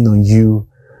placing on you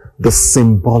the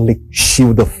symbolic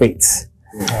shield of faith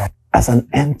as an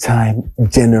end-time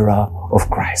general of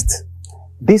Christ.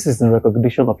 This is in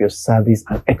recognition of your service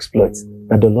and exploits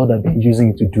that the Lord has been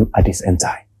using you to do at this end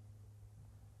time.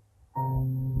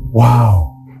 Wow.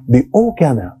 The whole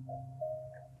Ghana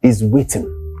is waiting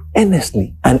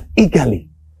earnestly and eagerly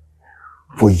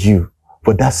for you,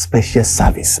 for that special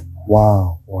service.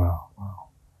 Wow, wow, wow.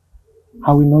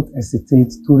 I will not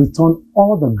hesitate to return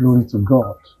all the glory to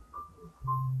God.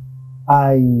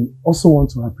 I also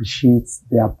want to appreciate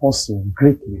the apostle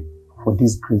greatly for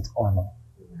this great honor.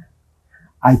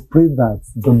 I pray that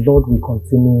the Lord will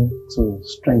continue to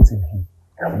strengthen him.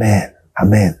 Amen.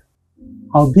 Amen.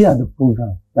 I'll be at the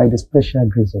program by the special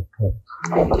grace of God.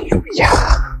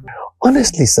 Hallelujah.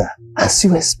 Honestly, sir, as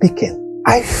you were speaking,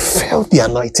 I felt the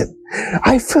anointing.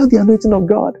 I felt the anointing of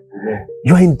God.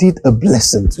 You are indeed a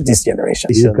blessing to this generation.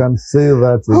 You can say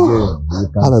that again. You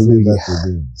can Hallelujah. say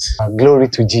that again. Glory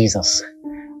to Jesus.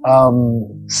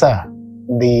 Sir,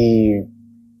 the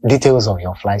details of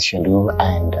your flight schedule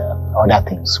and other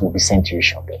things will be sent to you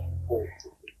shortly.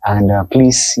 And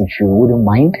please, if you wouldn't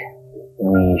mind,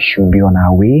 we should be on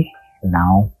our way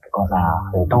now because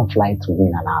our return flight will be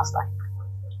in an hour's time.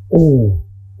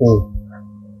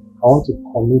 I want to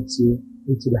commit you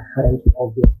into the hands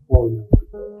of the Holy.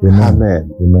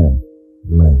 Amen. Amen.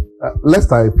 Amen.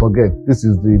 Lest I forget, this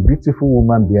is the beautiful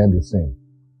woman behind the scene.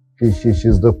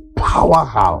 She's the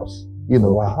powerhouse,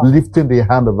 lifting the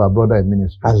hand of her brother in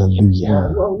ministry.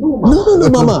 Hallelujah. No,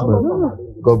 Mama.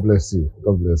 God bless you.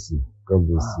 God bless you. God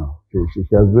bless you.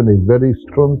 She has been a very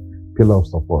strong pillar of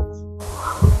support.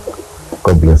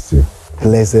 God bless you.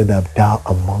 Blessed art thou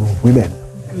among women.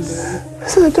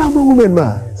 Blessed art thou among women,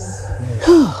 man.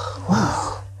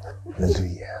 Wow.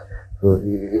 Hallelujah. So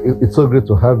it's so great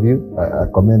to have you. I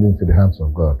commend you into the hands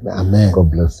of God. Amen. God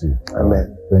bless you.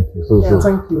 Amen. Thank you. So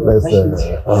Thank you. Let's,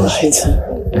 all right.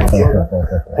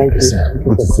 Thank you, sir.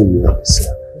 Good to see you.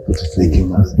 Good to see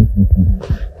you.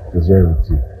 It's very with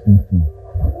you.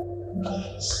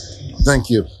 Thank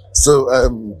you. So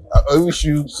I wish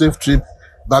you safe trip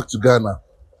back to Ghana.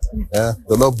 Yeah.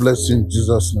 The Lord bless you in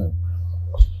Jesus' name.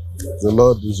 The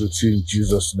Lord is with you in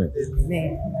Jesus' name.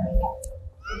 Amen.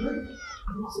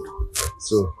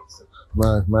 So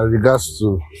my regards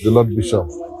to the Lord Bishop.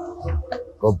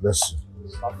 God bless you.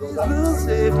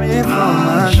 Save me from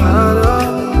my shadow.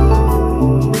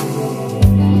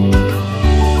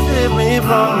 Save me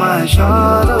from my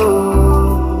shadow.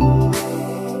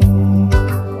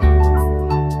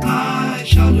 My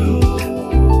shadow.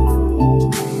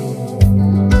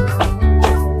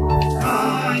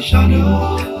 My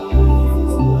shadow.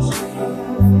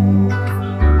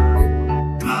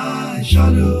 My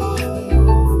shadow.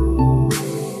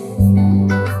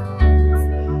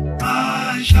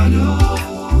 My shadow.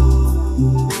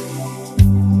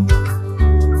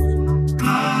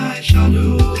 My shadow. My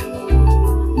shadow.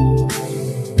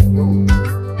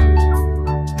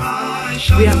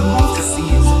 We have come to see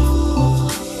you.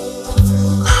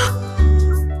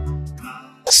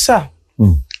 Sir,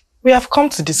 we have come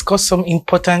to discuss some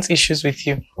important issues with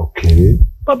you. Okay.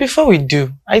 But before we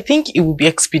do, I think it would be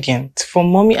expedient for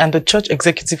Mommy and the Church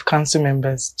Executive Council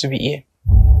members to be here.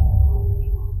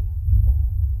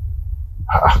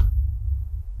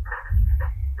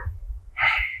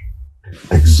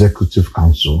 Executive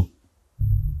Council?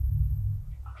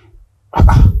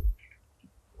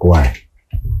 Why?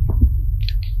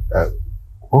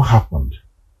 What happened?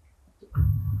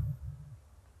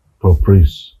 For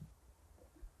praise.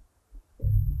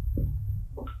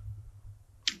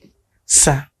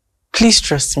 Sir, please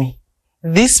trust me.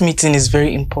 This meeting is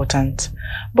very important,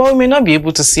 but we may not be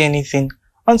able to see anything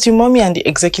until Mommy and the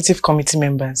executive committee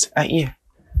members are here.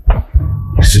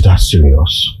 Is it that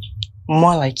serious?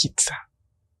 More like it, sir.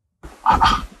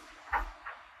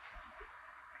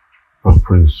 For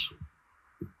praise.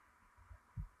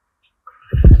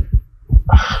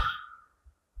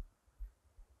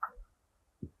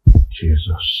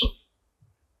 Jesus.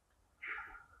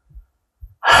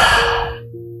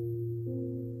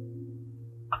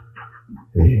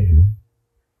 Hey.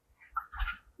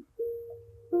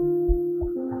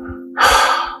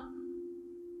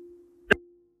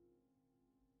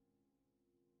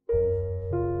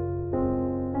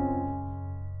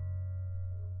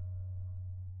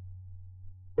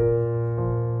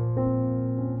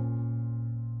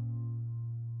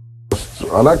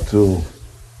 I'd like to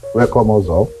welcome us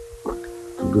all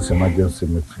to this emergency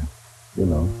meeting.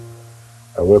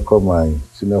 I welcome my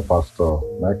senior pastor,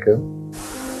 Michael,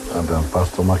 and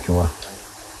Pastor Makima.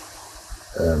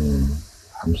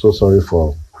 I'm so sorry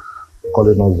for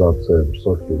calling us at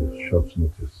such a short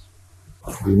notice.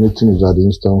 The meeting is at the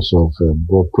instance of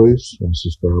God Praise and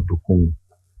Sister Abukumi.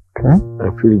 Okay. I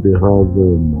feel they have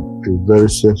a very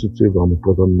sensitive and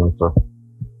important matter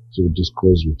to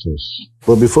discuss with us.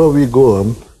 But before we go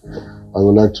on, I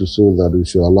would like to say that we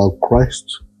should allow Christ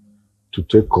to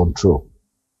take control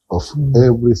of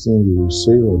everything we will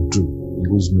say or do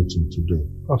in this meeting today.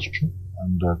 That's true.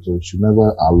 And that we should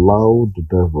never allow the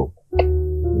devil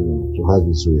to have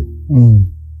his way, no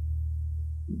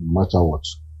matter what.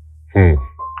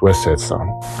 Well said, son.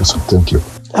 Yes, thank you.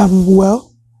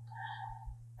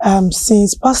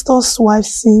 Since Pastor's wife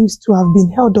seems to have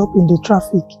been held up in the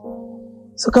traffic,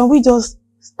 so can we just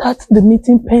start the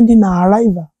meeting pending our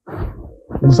arrival?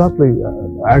 Exactly.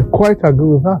 I quite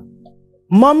agree with that.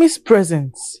 Mommy's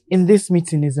presence in this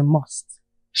meeting is a must.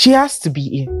 She has to be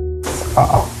here.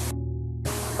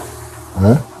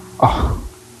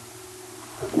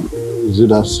 Is it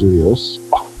that serious?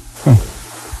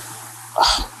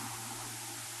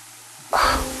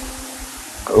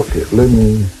 Okay, let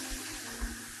me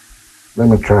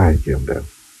try again then.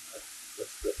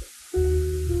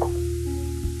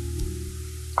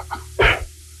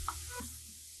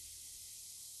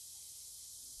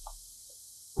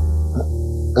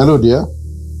 Hello, dear.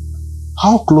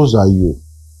 How close are you?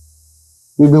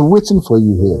 We've been waiting for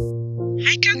you here.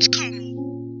 I can't come.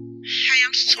 I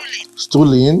am stolen.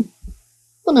 Stolen?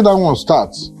 When did that one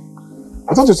start?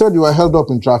 I thought you said you were held up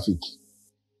in traffic.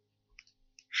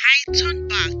 I turned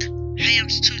back. I am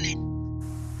stolen.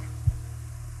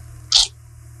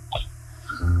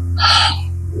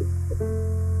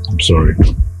 I'm sorry.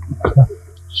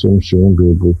 Seems she won't be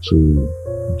able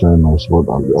to join us, but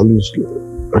at least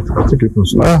I think you can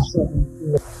start.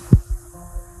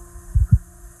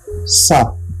 Sir,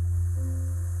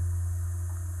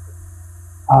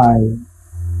 I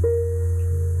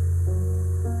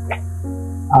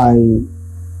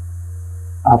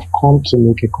have come to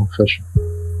make a confession.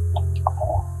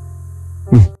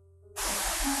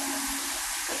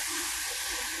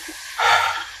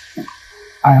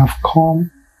 I have come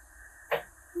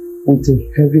with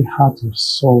a heavy heart of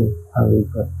sorrow and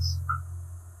regret.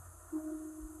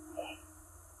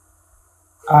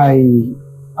 I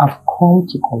have come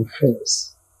to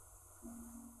confess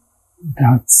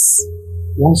that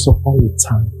once upon a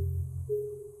time,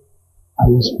 I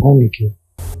was born again.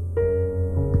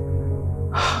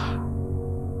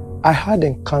 I had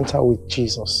an encounter with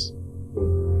Jesus.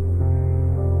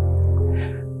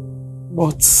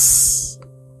 But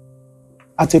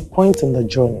at a point in the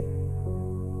journey,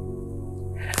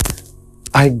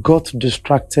 I got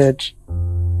distracted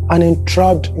and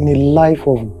entrapped in a life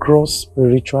of gross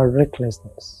spiritual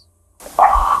recklessness,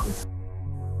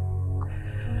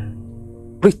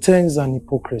 pretense and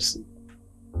hypocrisy.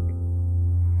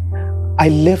 I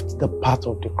left the path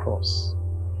of the cross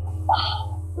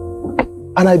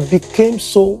and I became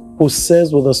so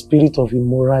possessed with the spirit of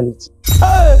immorality.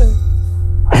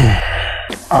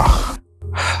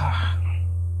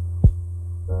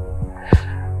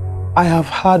 I have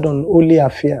had unholy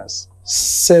affairs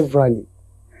severally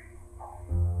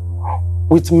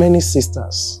with many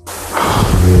sisters.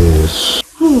 Yes.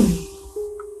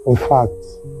 In fact,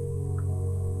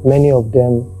 many of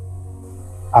them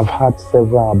have had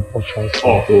several abortions.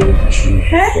 Oh,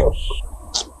 Jesus.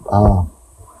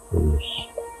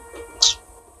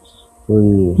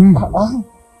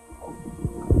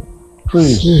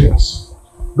 Please. Yes.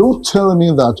 Don't tell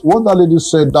me that what that lady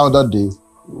said the other day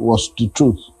was the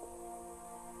truth.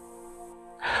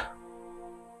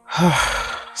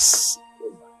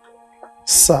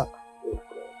 Sir,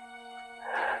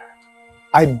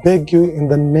 I beg you in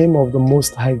the name of the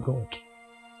Most High God,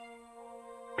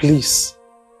 please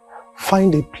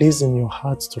find a place in your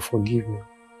heart to forgive me.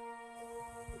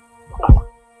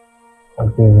 I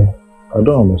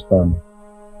don't understand.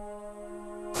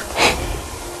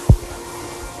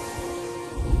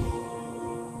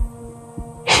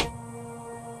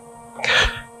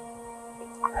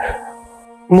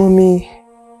 Mommy.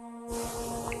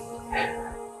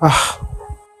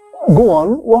 Go on.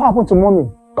 What happened to mommy?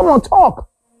 Come on, talk.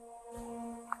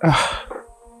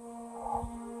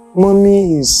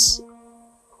 Mommy is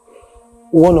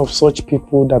one of such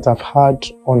people that I've had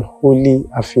unholy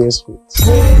affairs with.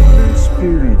 Holy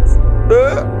Spirit.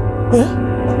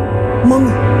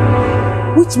 Mommy?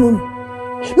 Which mommy?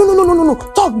 No.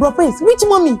 Talk, bro, Prince. Which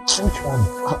mommy? Which one?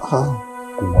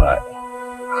 What?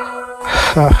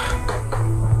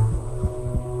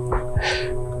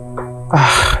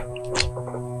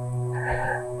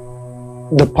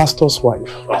 The pastor's wife.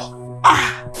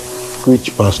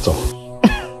 Which pastor?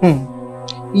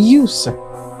 You, sir.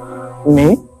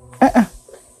 Me?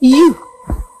 You.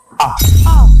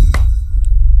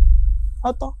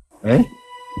 Otto. Eh?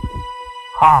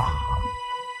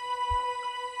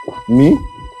 Me?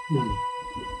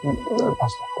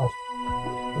 Pastor.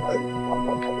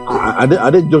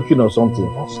 Are they joking or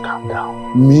something? Just calm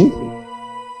down. Me?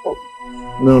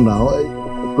 No, now.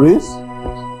 Prince?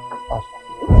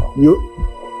 You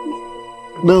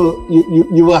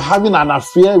were having an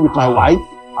affair with my wife?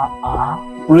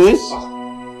 Prince?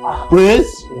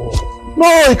 Prince? No,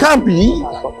 it can't be.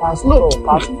 Pastor.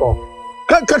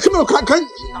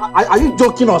 Are you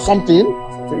joking or something?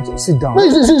 Sit down. No,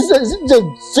 is it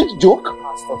a sick joke?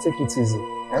 Pastor, take it easy.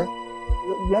 Eh?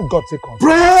 Let God take control.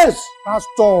 Prince!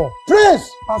 Pastor. Prince!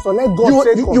 Pastor, let God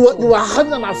take control. You were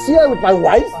having an affair with my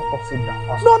wife? Pastor, sit down.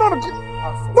 Pastor.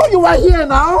 No, you were here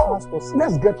now. Pastor,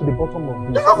 let's get to the bottom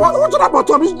of this. What's the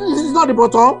bottom? This is not the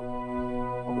bottom.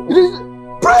 It is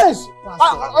Prince!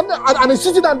 And it's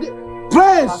sitting and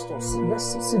Prince! Pastor, let's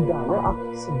sit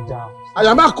down. Sit down. I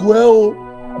am not well.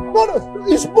 No,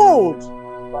 it's bold.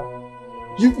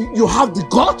 You have the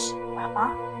guts?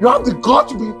 You have the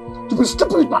guts to be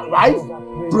sleeping with my wife?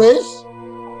 Praise?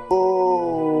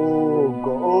 Oh,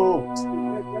 God.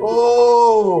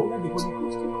 Oh.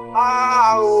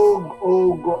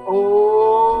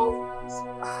 God.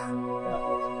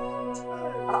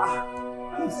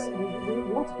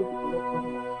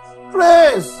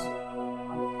 Praise!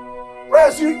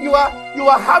 Praise, you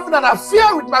are having an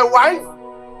affair with my wife?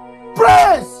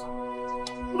 Praise!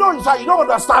 You don't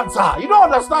understand, sir. You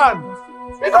don't understand.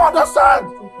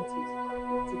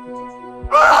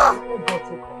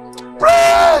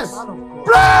 Praise!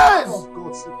 Praise!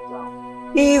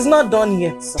 He is not done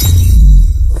yet, sir.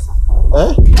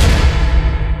 Eh?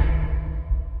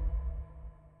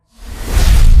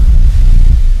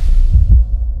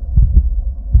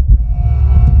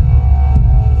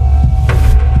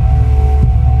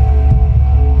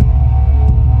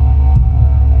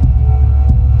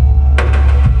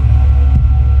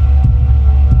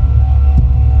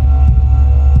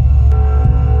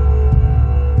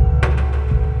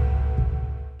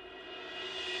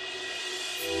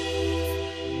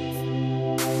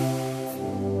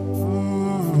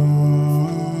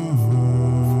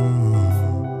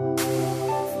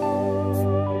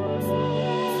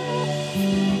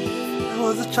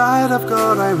 Child of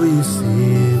God, I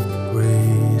received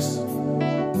grace.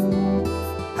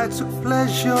 I took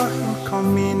pleasure in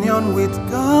communion with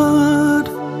God.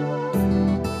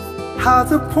 At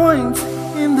the point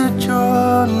in the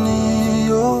journey,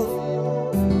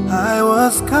 I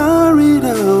was carried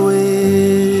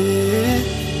away.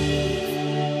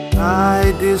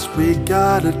 I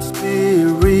disregarded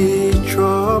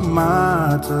spiritual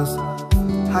matters.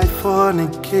 I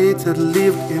fornicated,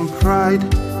 lived in pride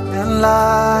and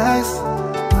lies.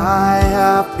 I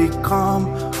have become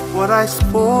what I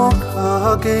spoke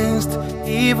against.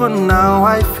 Even now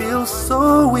I feel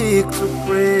so weak to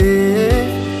pray.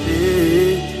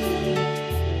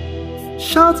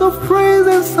 Shouts of praise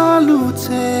and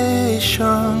salutation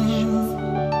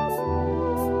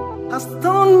has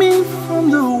turned me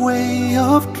from the way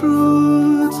of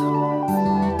truth.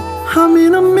 I'm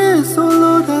in a mess, oh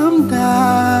Lord, I'm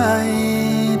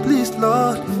dying. Please,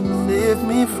 Lord, save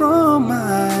me from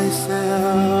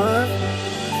myself.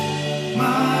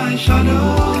 My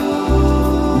shadow,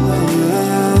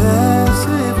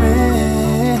 save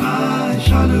me. My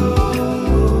shadow,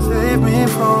 save me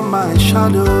from my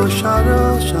shadow. My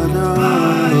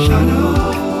shadow.